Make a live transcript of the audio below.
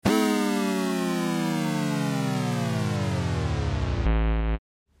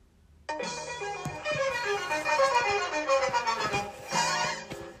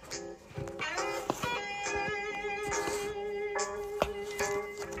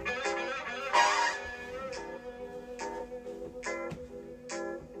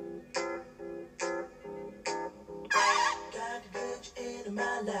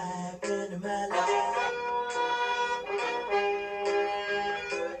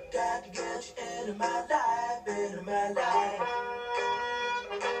better my life, better my life.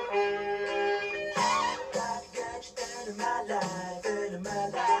 Gotta get you better my life, better my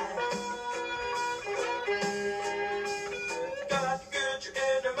life. Gotta get you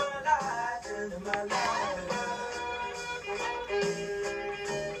into my life, into my life.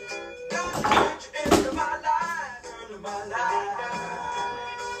 Gotta get you into my life, into my life.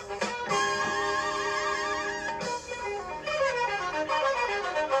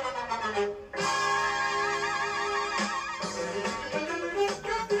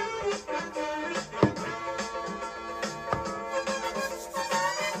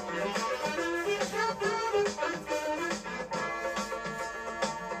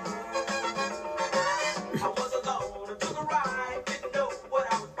 I was alone, I took a ride, didn't know what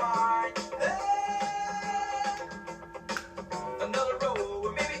I would find. Hey, another road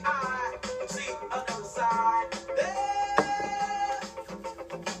where maybe I could see another side. Hey,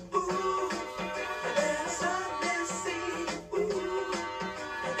 ooh, and then I suddenly see, ooh,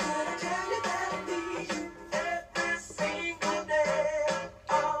 and then I tell you that I need you every single day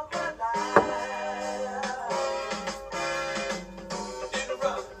of my life. Didn't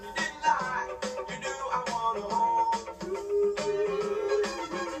run, you didn't lie, you knew I wanna hold you.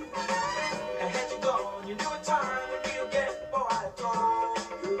 And had you gone, you knew in time would be again before I told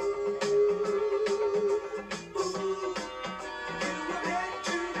you. Ooh, you were meant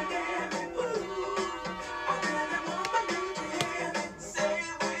to be near me. Ooh, I really want you to hear me say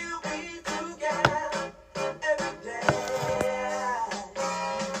we'll be together every day.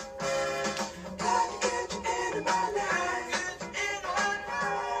 Gotta get you into my life, into my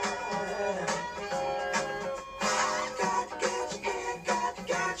life. Gotta get you in, gotta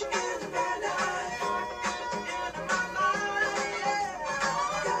get you into my life, into my life,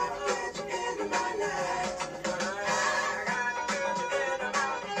 yeah. Gotta get you into my life. Gotta get you into my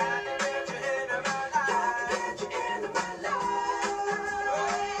life. Gotta get you into my life. Gotta get you into my life.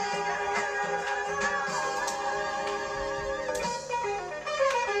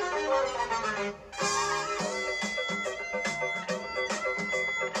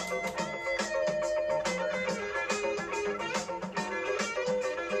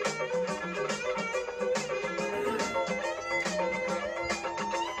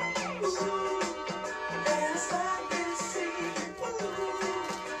 And I suddenly see, ooh,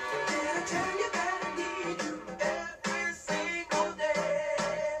 did I tell you that I need you every single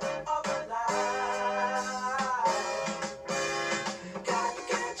day of my life? Gotta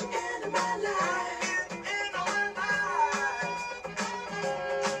get you into my life, into my life.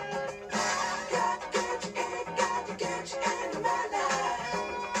 Gotta get you in, gotta get you into my life,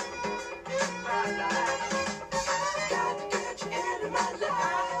 my life. Gotta get you into my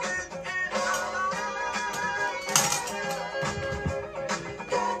life, into my life.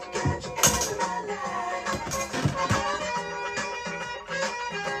 Gotta get you into my life.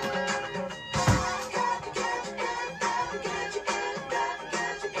 Gotta get you in, gotta get you in, gotta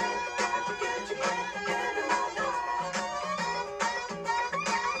get you in, gotta get you into my life.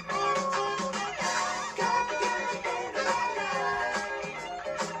 Gotta get you into my life.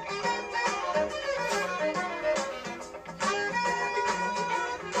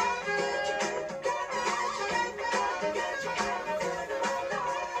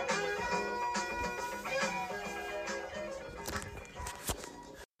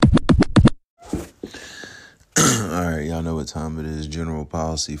 All right, y'all know what time it is. General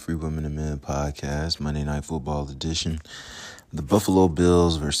Policy, Free Women and Men podcast, Monday Night Football edition. The Buffalo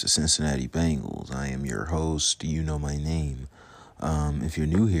Bills versus Cincinnati Bengals. I am your host. You know my name. If you're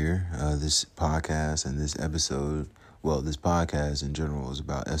new here, this podcast and this episode, well, this podcast in general is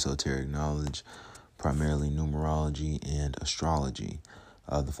about esoteric knowledge, primarily numerology and astrology.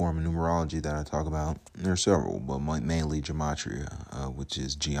 The form of numerology that I talk about, there are several, but mainly gematria, which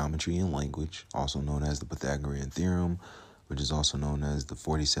is geometry in language, also known as the Pythagorean theorem, which is also known as the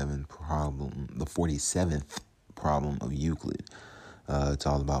 47th problem of Euclid. It's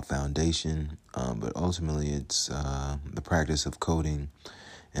all about foundation, but ultimately it's the practice of coding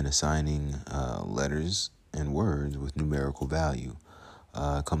and assigning letters and words with numerical value.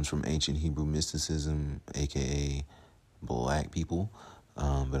 It comes from ancient Hebrew mysticism, aka black people.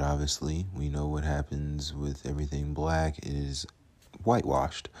 But obviously, we know what happens with everything black. It is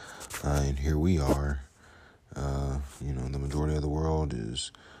whitewashed. And here we are. The majority of the world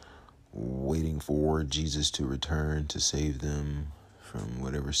is waiting for Jesus to return to save them from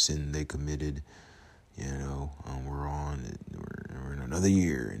whatever sin they committed. We're in another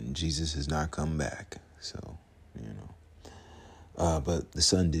year, and Jesus has not come back. So, but the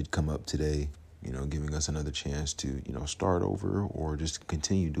sun did come up today. giving us another chance to, start over or just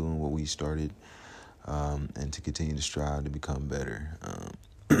continue doing what we started, and to continue to strive to become better.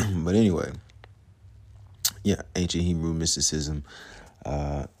 But anyway, yeah, ancient Hebrew mysticism.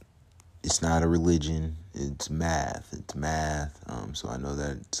 It's not a religion. It's math. It's math. So I know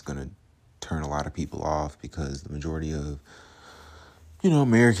that it's going to turn a lot of people off because the majority of,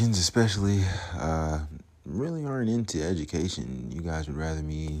 Americans especially, really aren't into education. You guys would rather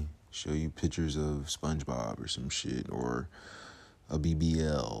me show you pictures of SpongeBob or some shit, or a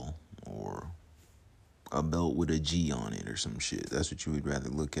BBL, or a belt with a G on it or some shit. That's what you would rather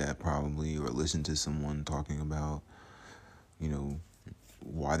look at probably, or listen to someone talking about,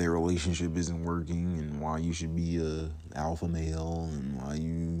 why their relationship isn't working and why you should be a alpha male and why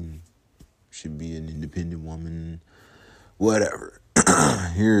you should be an independent woman, whatever.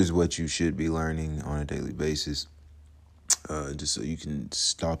 Here's what you should be learning on a daily basis, just so you can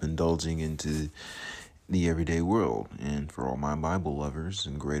stop indulging into the everyday world. And for all my Bible lovers,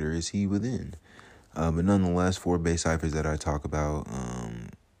 and greater is he within. But nonetheless, 4 base ciphers that I talk about,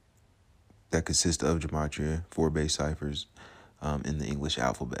 that consist of gematria, 4 base ciphers, in the English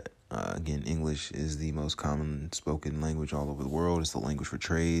alphabet. Again, English is the most common spoken language all over the world. It's the language for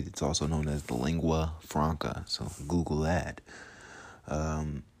trade. It's also known as the lingua franca. So Google that.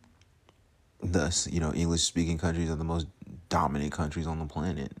 Thus, English-speaking countries are the most dominant countries on the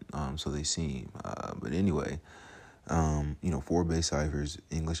planet. So they seem. But anyway, 4 base ciphers,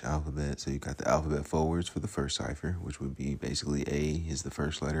 English alphabet. So you got the alphabet forwards for the first cipher, which would be basically A is the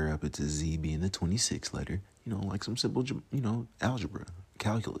first letter up into Z being the 26th letter. Like some simple, algebra,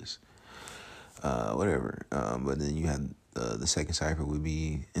 calculus, whatever. But then you have the second cipher would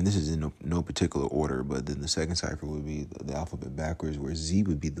be, and this is in no particular order, but then the second cipher would be the alphabet backwards, where Z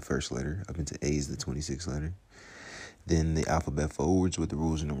would be the first letter up into A is the 26th letter. Then the alphabet forwards with the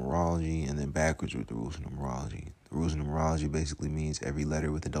rules of numerology, and then backwards with the rules of numerology. The rules of numerology basically means every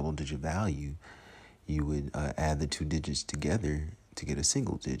letter with a double-digit value, you would add the 2 digits together to get a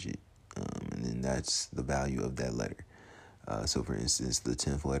single digit, and then that's the value of that letter. So, for instance, the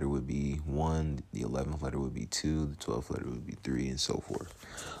 10th letter would be 1, the 11th letter would be 2, the 12th letter would be 3, and so forth.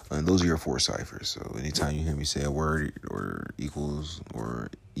 And those are your 4 ciphers. So anytime you hear me say a word or equals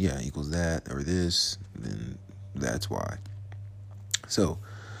that or this, then that's why. So,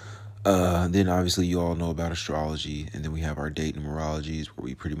 then obviously you all know about astrology, and then we have our date numerologies, where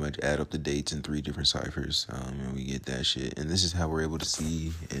we pretty much add up the dates in 3 different ciphers, and we get that shit. And this is how we're able to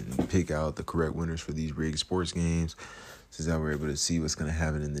see and pick out the correct winners for these rigged sports games. This is how we're able to see what's going to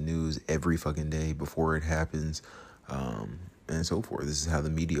happen in the news every fucking day before it happens, and so forth. This is how the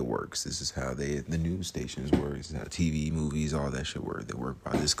media works. This is how the news stations work. This is how TV, movies, all that shit work. They work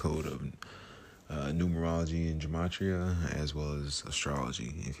by this code of numerology and gematria, as well as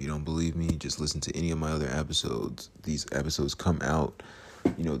astrology. If you don't believe me, just listen to any of my other episodes. These episodes come out,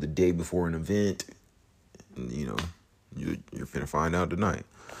 the day before an event. You're finna find out tonight.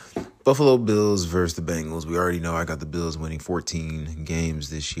 Buffalo Bills versus the Bengals. We already know I got the Bills winning 14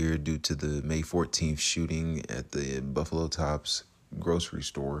 games this year due to the May 14th shooting at the Buffalo Tops grocery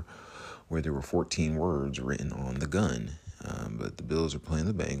store, where there were 14 words written on the gun. But the Bills are playing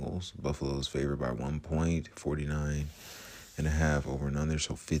the Bengals. Buffalo is favored by 1 point, 49.5 over and under,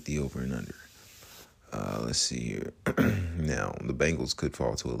 so 50 over and under. Let's see here. Now, the Bengals could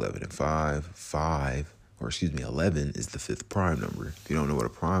fall to 11-5. 11 is the 5th prime number. If you don't know what a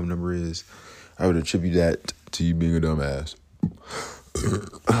prime number is, I would attribute that to you being a dumbass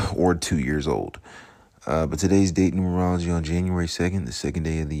or 2 years old. But today's date numerology on January 2nd, the second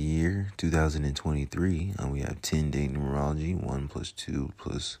day of the year, 2023. We have 10 date numerology, 1 plus 2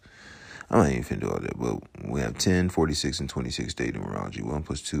 plus, I'm not even finna do all that, but we have 10, 46, and 26 date numerology. 1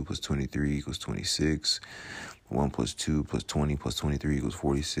 plus 2 plus 23 equals 26. 1 plus 2 plus 20 plus 23 equals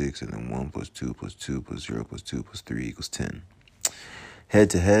 46. And then 1 plus 2 plus 2 plus 0 plus 2 plus 3 equals 10. Head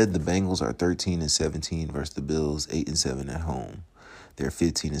to head, the Bengals are 13-17 versus the Bills, 8-7 at home. They're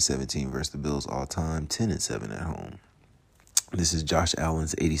 15-17 versus the Bills all time, 10-7 at home. This is Josh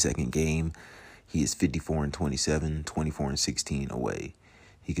Allen's 82nd game. He is 54-27, 24-16 away.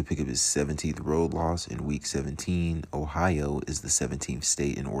 He could pick up his 17th road loss in Week 17. Ohio is the 17th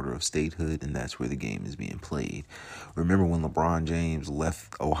state in order of statehood, and that's where the game is being played. Remember when LeBron James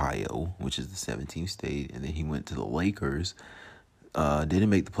left Ohio, which is the 17th state, and then he went to the Lakers, didn't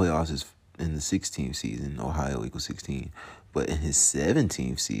make the playoffs in the 16th season. Ohio equals 16. But in his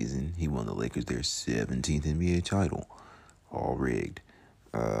 17th season, he won the Lakers their 17th NBA title. All rigged.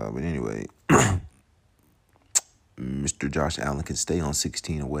 But anyway, Mr. Josh Allen can stay on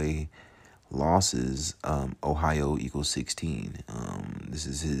 16 away Losses, Ohio equals 16. This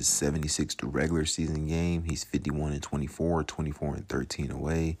is his 76th regular season game. He's 51-24, 24-13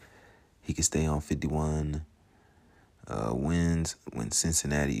 away. He could stay on 51 wins when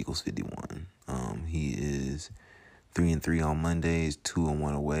Cincinnati equals 51. He is 3-3 on Mondays,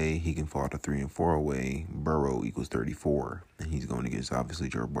 2-1 away. He can fall to 3-4 away. Burrow equals 34, and he's going against obviously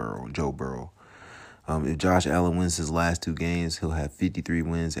Joe Burrow. If Josh Allen wins his last two games, he'll have 53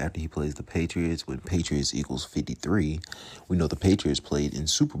 wins after he plays the Patriots. When Patriots equals 53, we know the Patriots played in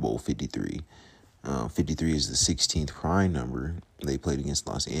Super Bowl 53. 53 is the 16th prime number. They played against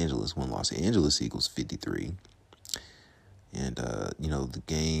Los Angeles when Los Angeles equals 53. And, the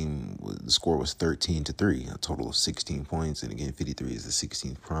score was 13-3, a total of 16 points. And again, 53 is the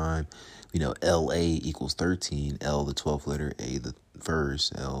 16th prime. We know LA equals 13, L the 12th letter, A the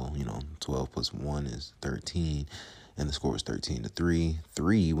first, L, 12 plus 1 is 13. And the score was 13-3.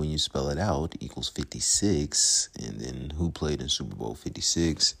 3, when you spell it out, equals 56. And then who played in Super Bowl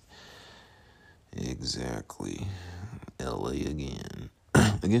 56? Exactly. LA again.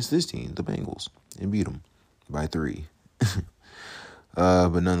 Against this team, the Bengals. And beat them by 3.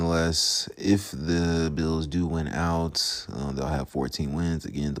 But nonetheless, if the Bills do win out, they'll have 14 wins.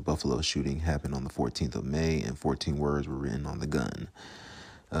 Again, the Buffalo shooting happened on the 14th of May, and 14 words were written on the gun.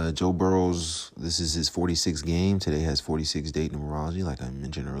 Joe Burrow's, this is his 46th game. Today has 46 date numerology, like I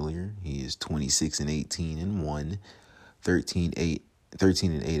mentioned earlier. He is 26-18-1,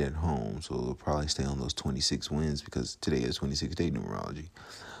 13-8 at home. So he'll probably stay on those 26 wins because today is 26 date numerology.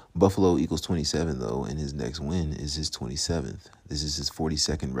 Buffalo equals 27, though, and his next win is his 27th. This is his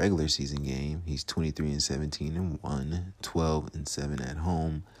 42nd regular season game. He's 23-17-1, 12-7 at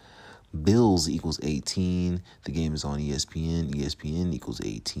home. Bills equals 18. The game is on ESPN. ESPN equals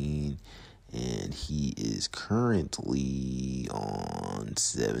 18. And he is currently on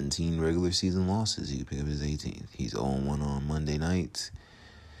 17 regular season losses. He could pick up his 18th. He's 0-1 on Monday nights.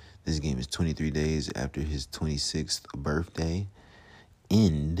 This game is 23 days after his 26th birthday.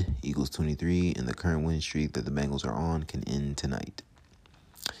 End equals 23, and the current winning streak that the Bengals are on can end tonight.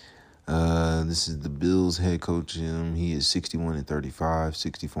 This is the Bills head coach. He is 61-35,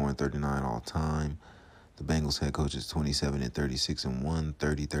 64-39 all time. The Bengals head coach is 27-36-1,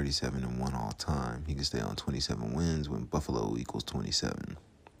 30-37-1 all time. He can stay on 27 wins when Buffalo equals 27.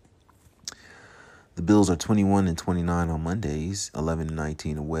 The Bills are 21-29 on Mondays,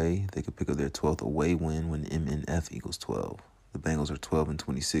 11-19 away. They could pick up their 12th away win when MNF equals 12. The Bengals are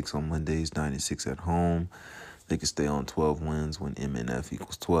 12-26 on Mondays, 9-6 at home. They could stay on 12 wins when MNF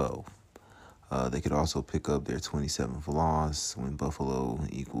equals 12. They could also pick up their 27th loss when Buffalo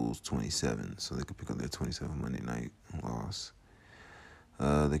equals 27. So they could pick up their 27th Monday night loss.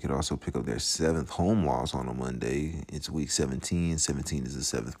 They could also pick up their 7th home loss on a Monday. It's week 17. 17 is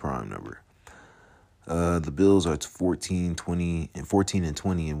the 7th prime number. The Bills are 14-20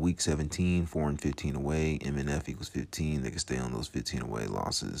 in week 17, 4-15 away. MNF equals 15. They can stay on those 15 away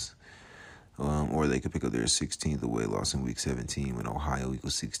losses. Or they could pick up their 16th away loss in week 17 when Ohio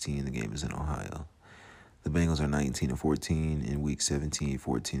equals 16. The game is in Ohio. The Bengals are 19-14 in week 17,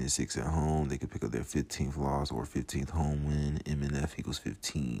 14-6 at home. They could pick up their 15th loss or 15th home win. MNF equals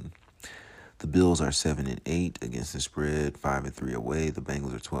 15. The Bills are 7-8 against the spread, 5-3 away. The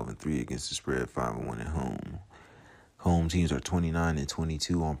Bengals are 12-3 against the spread, 5-1 at home. Home teams are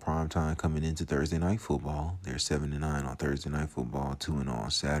 29-22 on primetime coming into Thursday Night Football. They're 7-9 on Thursday Night Football, 2-0 on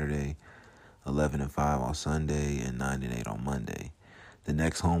Saturday, 11-5 on Sunday, and 9-8 on Monday. The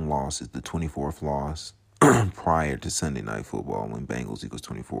next home loss is the 24th loss prior to Sunday Night Football when Bengals equals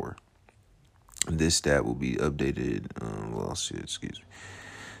 24. This stat will be updated. Excuse me.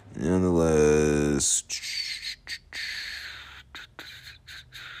 Nonetheless,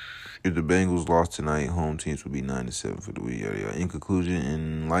 if the Bengals lost tonight, home teams would be 9-7 for the week. In conclusion,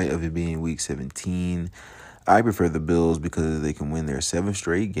 in light of it being week 17, I prefer the Bills because they can win their 7th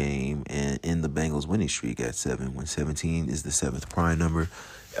straight game and end the Bengals winning streak at 7 when 17 is the 7th prime number.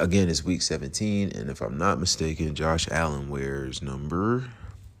 Again, it's week 17, and if I'm not mistaken, Josh Allen wears number.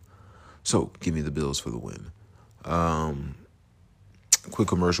 So, give me the Bills for the win. Quick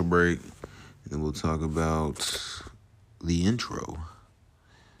commercial break, and then we'll talk about the intro.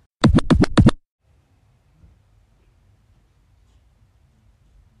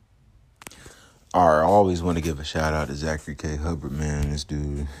 All right, I always want to give a shout out to Zachary K. Hubbard, man. This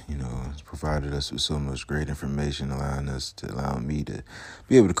dude, has provided us with so much great information, allowing me to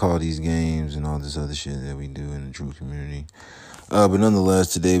be able to call these games and all this other shit that we do in the true community. But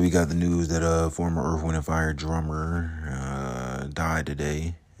nonetheless, today we got the news that former Earth, Wind & Fire drummer died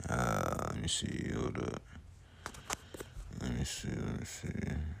today. Let me see. Hold up. Let me see.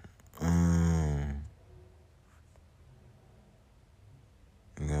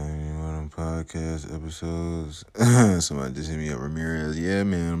 podcast episodes. Somebody just hit me up, Ramirez. Yeah,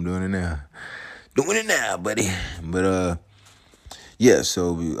 man, I'm doing it now. Doing it now, buddy. But, yeah,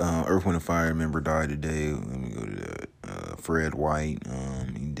 so Earth, Wind, and Fire member died today. Let me go to that. Fred White,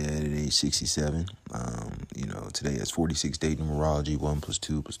 he dead at age 67. Today has 46 date numerology. 1 +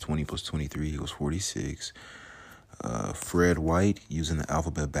 2 + 20 + 23 = 46. Fred White, using the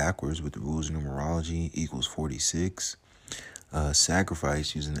alphabet backwards with the rules of numerology, equals 46.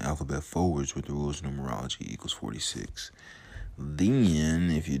 Sacrifice, using the alphabet forwards with the rules of numerology, equals 46.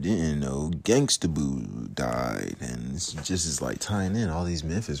 Then, if you didn't know, Gangsta Boo died, and it's just is like tying in all these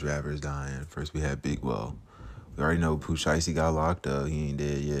Memphis rappers dying. First, we had Big Well. We already know Pooh Shiesty got locked up. He ain't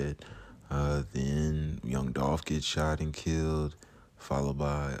dead yet. Then Young Dolph gets shot and killed, followed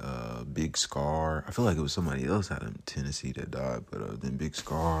by Big Scar. I feel like it was somebody else out of Tennessee that died, but then Big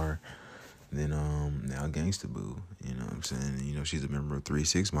Scar. Then now Gangsta Boo. You know what I'm saying? She's a member of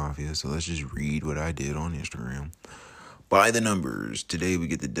 3-6 Mafia. So let's just read what I did on Instagram. By the numbers, today we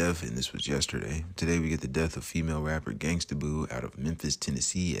get the death, and this was yesterday. Today we get the death of female rapper Gangsta Boo out of Memphis,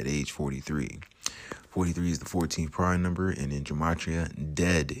 Tennessee at age 43. 43 is the 14th prime number, and in Gematria,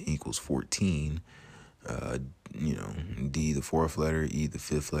 dead equals 14. D the fourth letter, E the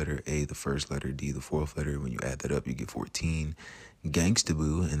fifth letter, A the first letter, D the fourth letter. When you add that up, you get 14. Gangsta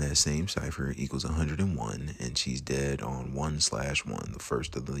Boo in that same cipher equals 101, and she's dead on 1/1, the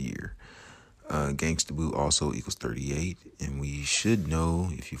first of the year. Gangsta Boo also equals 38, and we should know,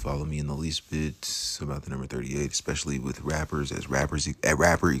 if you follow me in the least bit, about the number 38, especially with rappers,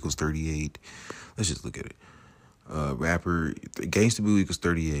 rapper equals 38. Let's just look at it. Gangsta Boo equals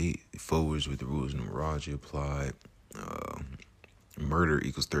 38, forwards with the rules of numerology applied. Murder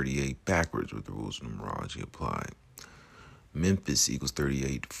equals 38, backwards with the rules of numerology applied. Memphis equals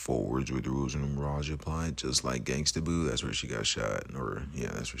 38, forwards with the rules of numerology applied, just like Gangsta Boo. That's where she got shot,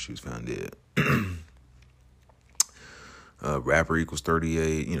 that's where she was found dead. Rapper equals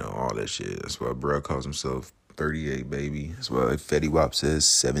 38, all that shit. That's why bro calls himself 38, baby. That's why Fetty Wap says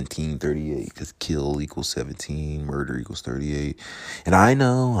 1738, because kill equals 17, murder equals 38. And I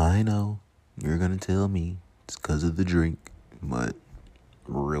know, you're going to tell me it's because of the drink, but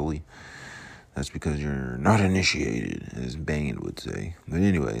really, that's because you're not initiated, as Bane would say. But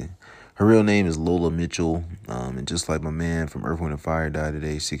anyway, her real name is Lola Mitchell. And just like my man from Earth, Wind, and Fire died at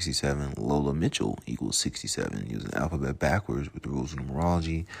age 67, Lola Mitchell equals 67, using the alphabet backwards with the rules of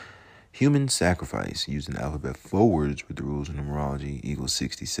numerology. Human sacrifice, using the alphabet forwards with the rules of numerology, equals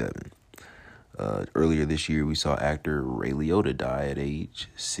 67. Earlier this year, we saw actor Ray Liotta die at age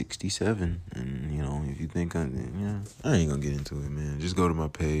 67. And, if you think, I ain't going to get into it, man. Just go to my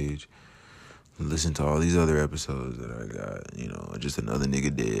page. Listen to all these other episodes that I got, just another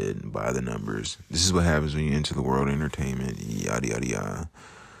nigga dead, by the numbers. This is what happens when you enter the world of entertainment, yada, yada, yada.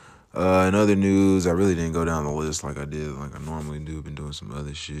 In other news, I really didn't go down the list like I normally do. Been doing some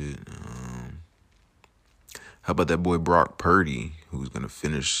other shit. How about that boy Brock Purdy, who's going to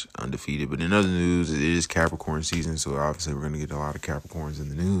finish undefeated? But in other news, it is Capricorn season, so obviously we're going to get a lot of Capricorns in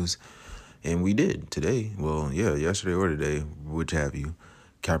the news. And we did today. Well, yeah, yesterday or today, which have you.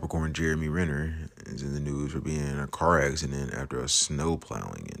 Capricorn Jeremy Renner is in the news for being in a car accident after a snow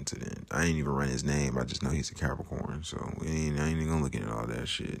plowing incident. I ain't even run his name. I just know he's a Capricorn. So I ain't even gonna look into all that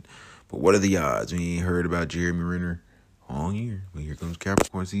shit. But what are the odds? We ain't heard about Jeremy Renner all year. But here comes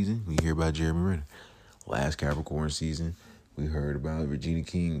Capricorn season. We hear about Jeremy Renner. Last Capricorn season, we heard about Regina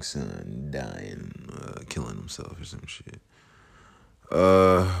King's son dying, killing himself or some shit.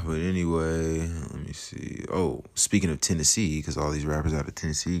 But anyway, let me see. Oh, speaking of Tennessee, because all these rappers out of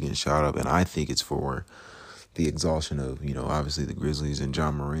Tennessee getting shot up, and I think it's for the exhaustion of, obviously the Grizzlies and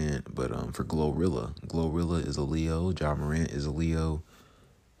John Morant, but for Glorilla. Glorilla is a Leo. John Morant is a Leo.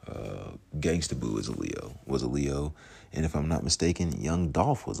 Gangsta Boo was a Leo. And if I'm not mistaken, Young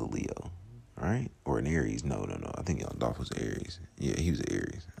Dolph was a Leo, right? Or an Aries. No. I think Young Dolph was Aries. Yeah, he was an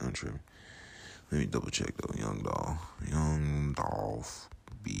Aries. I'm tripping. Let me double check though. Young Dolph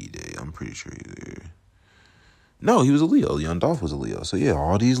B-Day. I'm pretty sure he was there. No, he was a Leo. Young Dolph was a Leo. So yeah,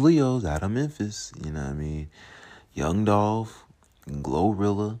 all these Leos out of Memphis. You know what I mean? Young Dolph,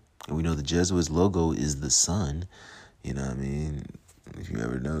 Glorilla. And we know the Jesuits logo is the sun. You know what I mean? If you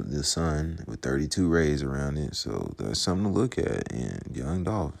ever know the sun with 32 rays around it. So that's something to look at. And Young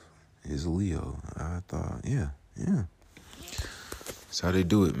Dolph is a Leo. I thought, yeah. That's how they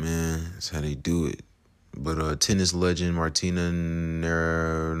do it, man. That's how they do it. But tennis legend Martina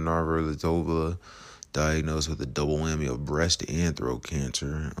Navratilova diagnosed with a double whammy of breast and throat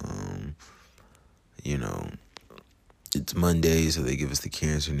cancer. It's Monday, so they give us the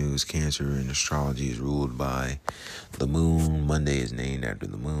cancer news. Cancer in astrology is ruled by the moon. Monday is named after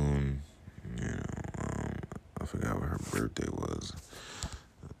the moon. You know, I forgot what her birthday was.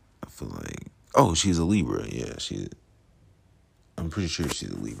 I feel like, oh, she's a Libra. Yeah, I'm pretty sure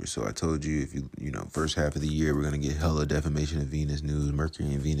she's a Libra. So I told you, if you know, first half of the year, we're going to get hella defamation of Venus news, Mercury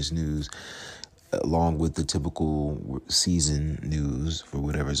and Venus news, along with the typical season news for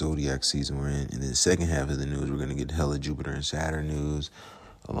whatever zodiac season we're in. And then the second half of the news, we're going to get hella Jupiter and Saturn news,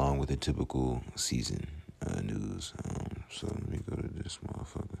 along with the typical season news. So let me go to this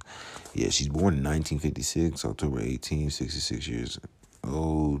motherfucker. Yeah, she's born in 1956, October 18th, 66 years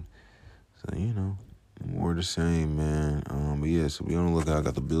old. So, you know, more the same, man. But yeah, so be on the lookout. I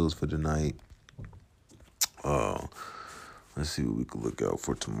got the bills for tonight. Let's see what we can look out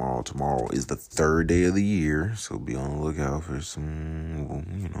for tomorrow. Tomorrow is the third day of the year, so be on the lookout for some,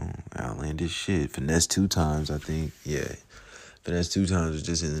 you know, outlandish shit. Finesse 2 times, I think. Yeah, Finesse 2 times was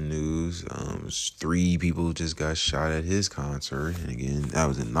just in the news. 3 people just got shot at his concert, and again, that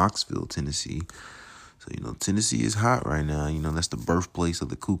was in Knoxville, Tennessee. So, you know, Tennessee is hot right now. You know, that's the birthplace of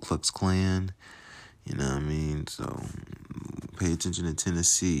the Ku Klux Klan. You know what I mean? So pay attention to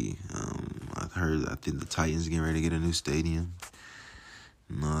Tennessee. I think the Titans getting ready to get a new stadium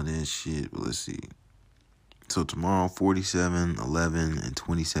and all that shit. But let's see. So tomorrow, 47, 11, and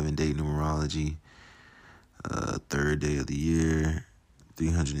 27 day numerology. Third day of the year.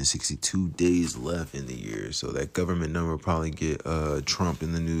 362 days left in the year. So that government number will probably get Trump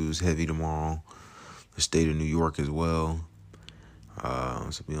in the news heavy tomorrow. The state of New York as well.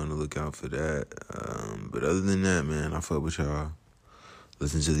 So be on the lookout for that. But other than that, man, I fuck with y'all.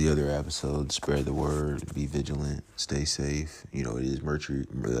 Listen to the other episodes. Spread the word. Be vigilant. Stay safe. You know, it is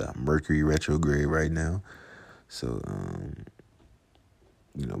Mercury retrograde right now. So,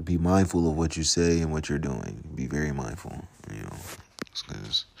 you know, be mindful of what you say and what you're doing. Be very mindful, you know,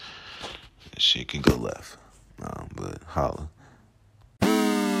 because shit can go left. But holla.